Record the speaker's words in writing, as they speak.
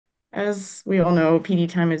As we all know, PD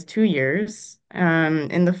time is 2 years.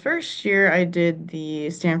 In the first year, I did the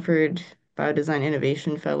Stanford Biodesign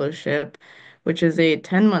Innovation Fellowship, which is a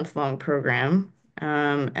 10-month long program.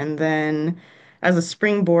 And then, as a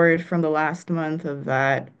springboard from the last month of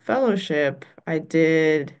that fellowship, I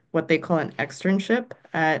did what they call an externship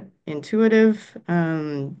at Intuitive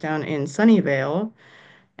down in Sunnyvale.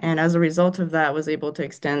 And as a result of that, was able to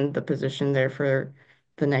extend the position there for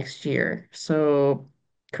the next year. So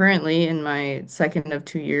currently in my second of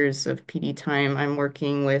 2 years of PD time, I'm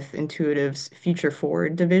working with Intuitive's Future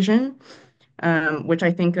Forward division, which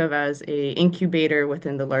I think of as a incubator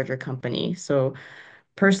within the larger company. So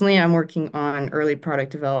personally, I'm working on early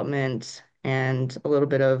product development and a little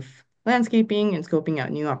bit of landscaping and scoping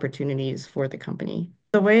out new opportunities for the company.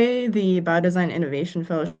 The way the Biodesign Innovation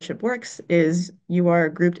Fellowship works is you are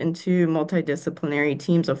grouped into multidisciplinary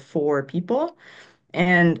teams of 4 people.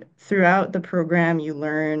 And throughout the program, you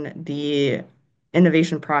learn the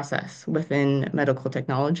innovation process within medical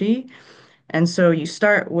technology. And so you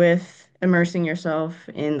start with immersing yourself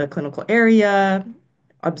in the clinical area,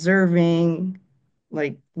 observing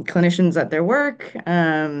like clinicians at their work,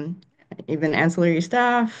 even ancillary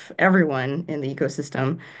staff, everyone in the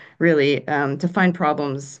ecosystem, really, to find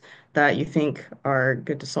problems that you think are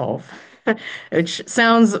good to solve, which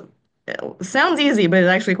sounds easy, but it's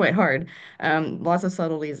actually quite hard. Lots of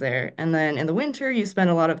subtleties there. And then in the winter, you spend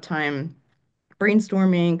a lot of time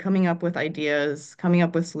brainstorming, coming up with ideas, coming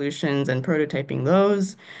up with solutions, and prototyping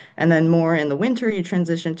those. And then more in the winter, you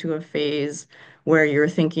transition to a phase where you're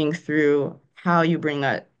thinking through how you bring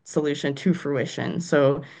that solution to fruition.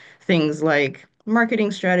 So things like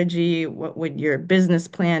marketing strategy, what would your business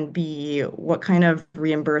plan be? What kind of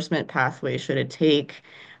reimbursement pathway should it take?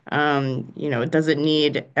 Does it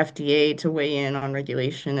need FDA to weigh in on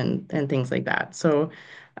regulation and things like that? So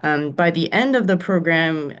by the end of the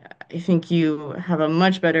program, I think you have a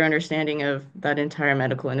much better understanding of that entire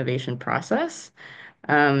medical innovation process.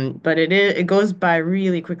 But it goes by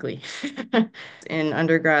really quickly. In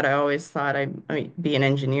undergrad, I always thought I might be an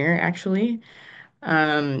engineer, actually.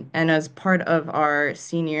 And as part of our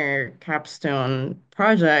senior capstone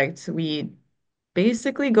project, we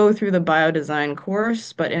basically go through the biodesign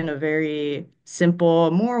course, but in a very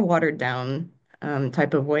simple, more watered down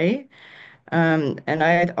type of way. And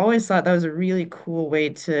I had always thought that was a really cool way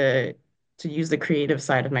to use the creative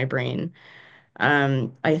side of my brain.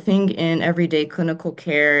 I think in everyday clinical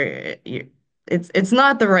care, it's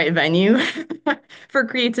not the right venue for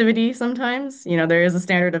creativity sometimes. There is a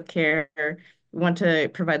standard of care. We want to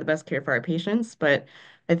provide the best care for our patients, but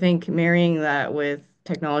I think marrying that with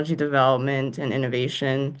technology development and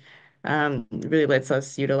innovation really lets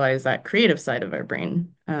us utilize that creative side of our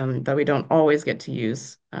brain that we don't always get to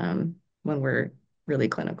use when we're really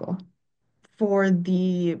clinical. For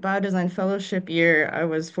the Biodesign Fellowship year, I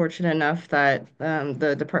was fortunate enough that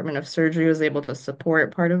the Department of Surgery was able to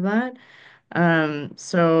support part of that.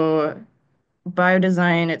 So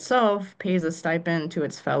Biodesign itself pays a stipend to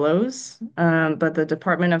its fellows, but the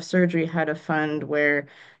Department of Surgery had a fund where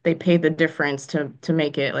they paid the difference to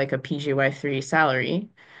make it like a PGY3 salary.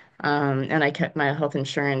 And I kept my health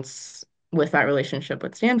insurance with that relationship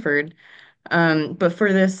with Stanford. But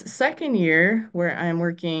for this second year, where I'm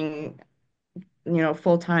working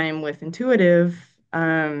full time with Intuitive,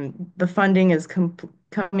 the funding is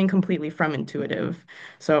coming completely from Intuitive.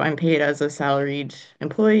 So I'm paid as a salaried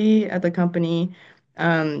employee at the company.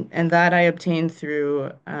 And that I obtained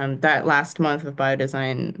through that last month of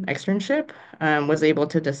biodesign externship, was able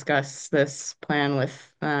to discuss this plan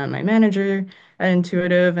with my manager at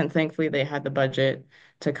Intuitive, and thankfully they had the budget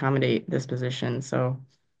to accommodate this position. So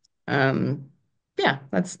um, yeah,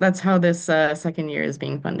 that's how this second year is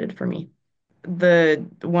being funded for me. The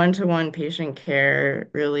one-to-one patient care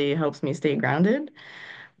really helps me stay grounded.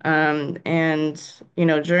 And,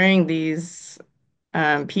 during these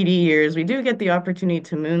PD years, we do get the opportunity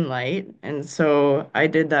to moonlight. And so I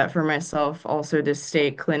did that for myself also to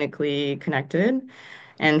stay clinically connected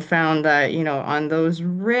and found that, on those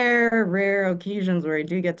rare, rare occasions where I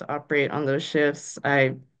do get to operate on those shifts,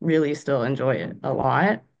 I really still enjoy it a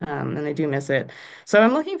lot. And I do miss it. So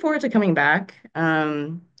I'm looking forward to coming back.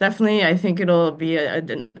 Definitely, I think it'll be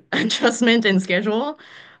an adjustment in schedule.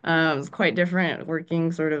 It's quite different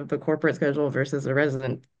working sort of the corporate schedule versus a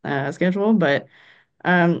resident schedule, but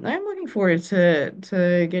I'm looking forward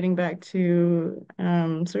to getting back to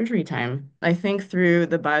surgery time. I think through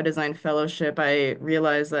the biodesign fellowship, I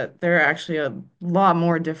realized that there are actually a lot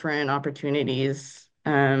more different opportunities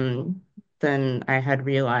than I had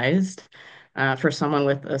realized. For someone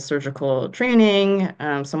with a surgical training,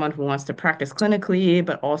 someone who wants to practice clinically,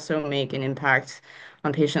 but also make an impact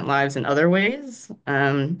on patient lives in other ways.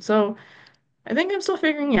 So I think I'm still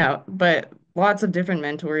figuring out, but lots of different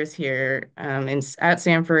mentors here at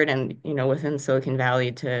Stanford and within Silicon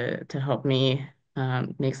Valley to help me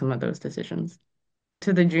make some of those decisions.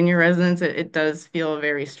 To the junior residents, it does feel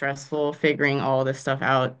very stressful figuring all this stuff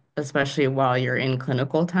out, especially while you're in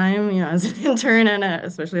clinical time, as an intern and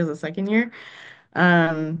especially as a second year.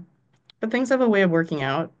 Um, but things have a way of working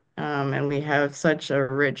out, and we have such a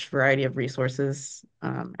rich variety of resources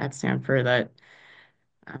at Stanford that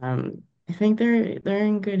I think they're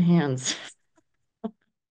in good hands.